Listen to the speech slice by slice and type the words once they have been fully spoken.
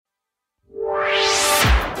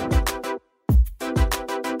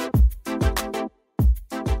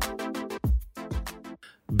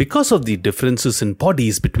Because of the differences in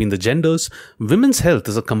bodies between the genders, women's health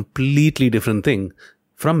is a completely different thing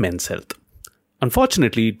from men's health.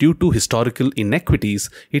 Unfortunately, due to historical inequities,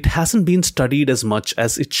 it hasn't been studied as much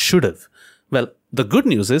as it should have. Well, the good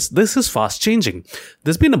news is this is fast changing.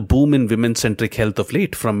 There's been a boom in women-centric health of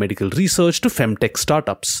late, from medical research to femtech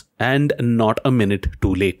startups, and not a minute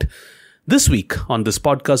too late. This week on this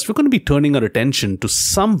podcast, we're going to be turning our attention to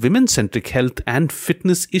some women-centric health and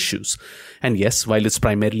fitness issues. And yes, while it's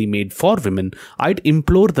primarily made for women, I'd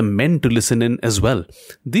implore the men to listen in as well.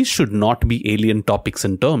 These should not be alien topics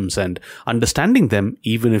and terms, and understanding them,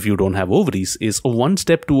 even if you don't have ovaries, is one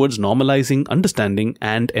step towards normalizing, understanding,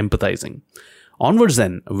 and empathizing. Onwards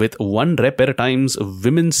then, with One Rep at a Time's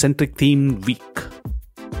women-centric themed week.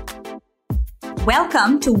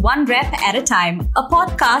 Welcome to One Rep at a Time, a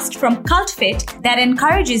podcast from CultFit that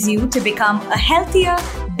encourages you to become a healthier,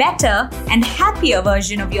 better, and happier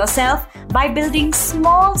version of yourself by building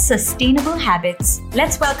small, sustainable habits.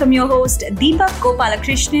 Let's welcome your host, Deepak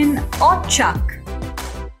Gopalakrishnan, or Chuck.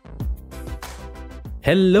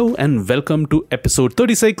 Hello and welcome to episode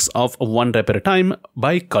 36 of One Rep at a Time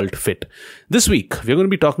by CultFit. This week, we're going to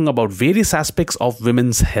be talking about various aspects of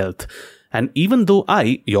women's health. And even though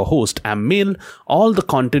I, your host, am male, all the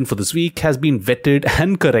content for this week has been vetted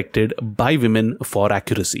and corrected by women for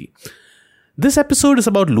accuracy. This episode is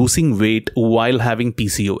about losing weight while having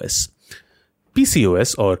PCOS.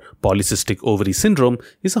 PCOS, or polycystic ovary syndrome,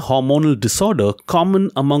 is a hormonal disorder common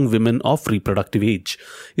among women of reproductive age.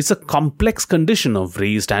 It's a complex condition of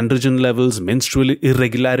raised androgen levels, menstrual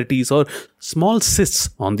irregularities, or small cysts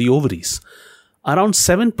on the ovaries. Around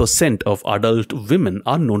 7% of adult women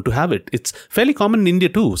are known to have it. It's fairly common in India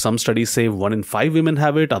too. Some studies say 1 in 5 women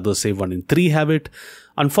have it, others say 1 in 3 have it.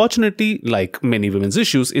 Unfortunately, like many women's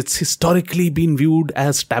issues, it's historically been viewed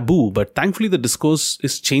as taboo, but thankfully the discourse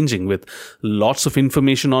is changing with lots of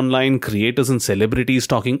information online, creators and celebrities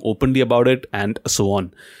talking openly about it, and so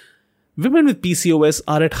on. Women with PCOS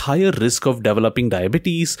are at higher risk of developing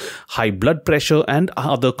diabetes, high blood pressure, and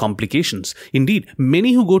other complications. Indeed,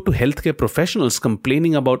 many who go to healthcare professionals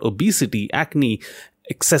complaining about obesity, acne,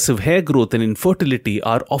 excessive hair growth, and infertility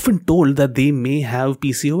are often told that they may have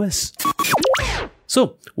PCOS.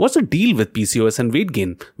 So, what's the deal with PCOS and weight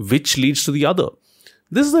gain? Which leads to the other?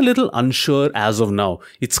 This is a little unsure as of now.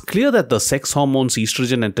 It's clear that the sex hormones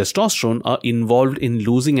estrogen and testosterone are involved in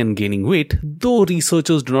losing and gaining weight, though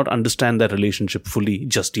researchers do not understand that relationship fully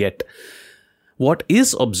just yet. What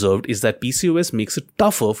is observed is that PCOS makes it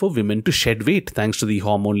tougher for women to shed weight thanks to the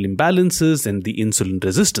hormonal imbalances and the insulin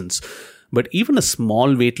resistance. But even a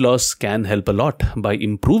small weight loss can help a lot by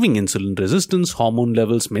improving insulin resistance, hormone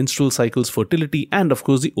levels, menstrual cycles, fertility, and of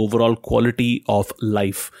course the overall quality of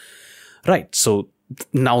life. Right, so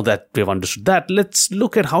now that we've understood that, let's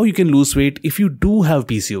look at how you can lose weight if you do have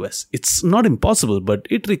PCOS. It's not impossible, but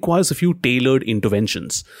it requires a few tailored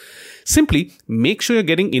interventions. Simply, make sure you're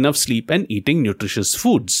getting enough sleep and eating nutritious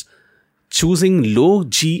foods. Choosing low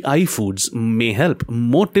GI foods may help.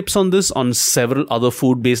 More tips on this on several other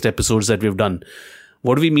food-based episodes that we've done.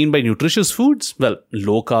 What do we mean by nutritious foods? Well,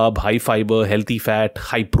 low carb, high fiber, healthy fat,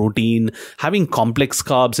 high protein, having complex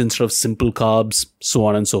carbs instead of simple carbs, so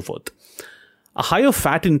on and so forth. A higher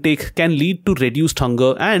fat intake can lead to reduced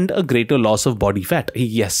hunger and a greater loss of body fat.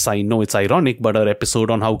 Yes, I know it's ironic, but our episode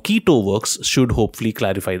on how keto works should hopefully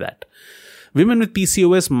clarify that. Women with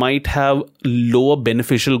PCOS might have lower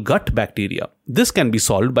beneficial gut bacteria. This can be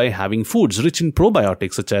solved by having foods rich in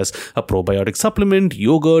probiotics such as a probiotic supplement,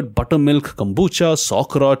 yogurt, buttermilk, kombucha,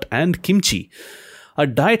 sauerkraut, and kimchi. A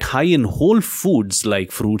diet high in whole foods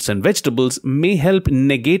like fruits and vegetables may help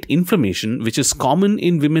negate inflammation, which is common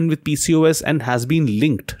in women with PCOS and has been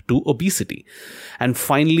linked to obesity. And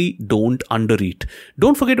finally, don't undereat.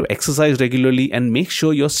 Don't forget to exercise regularly and make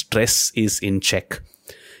sure your stress is in check.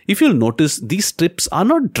 If you'll notice, these tips are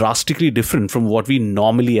not drastically different from what we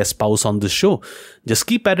normally espouse on this show. Just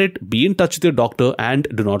keep at it, be in touch with your doctor, and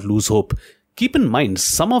do not lose hope. Keep in mind,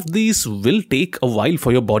 some of these will take a while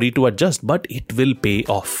for your body to adjust, but it will pay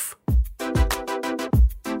off.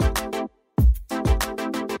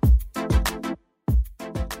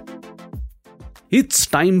 It's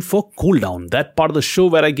time for Cool Down, that part of the show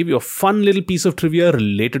where I give you a fun little piece of trivia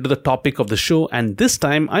related to the topic of the show, and this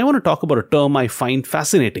time I want to talk about a term I find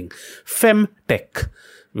fascinating, femtech.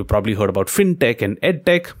 You've probably heard about fintech and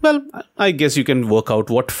edtech. Well, I guess you can work out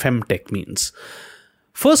what femtech means.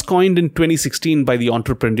 First coined in 2016 by the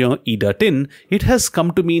entrepreneur Ida Tin, it has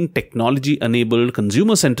come to mean technology-enabled,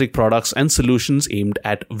 consumer-centric products and solutions aimed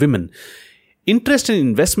at women. Interest and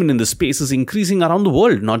investment in this space is increasing around the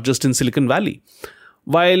world, not just in Silicon Valley.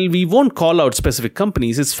 While we won't call out specific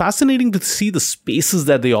companies, it's fascinating to see the spaces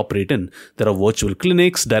that they operate in. There are virtual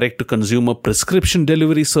clinics, direct-to-consumer prescription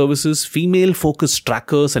delivery services, female-focused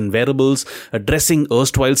trackers and wearables, addressing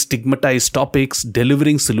erstwhile stigmatized topics,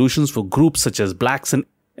 delivering solutions for groups such as Blacks and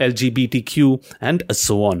LGBTQ, and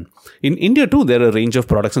so on. In India too, there are a range of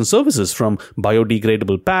products and services, from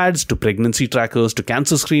biodegradable pads to pregnancy trackers to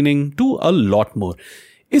cancer screening to a lot more.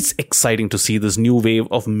 It's exciting to see this new wave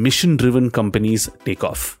of mission-driven companies take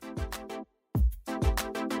off.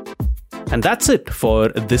 And that's it for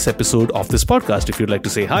this episode of this podcast. If you'd like to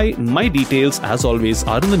say hi, my details, as always,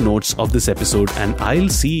 are in the notes of this episode, and I'll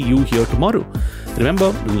see you here tomorrow.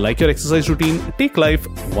 Remember, like your exercise routine, take life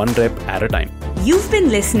one rep at a time. You've been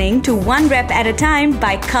listening to One Rep at a Time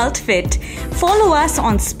by Cult Fit. Follow us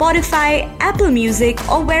on Spotify, Apple Music,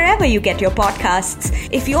 or wherever you get your podcasts.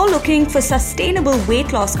 If you're looking for sustainable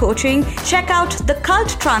weight loss coaching, check out the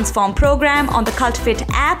Cult Transform program on the Cult Fit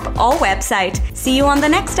app or website. See you on the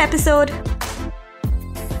next episode.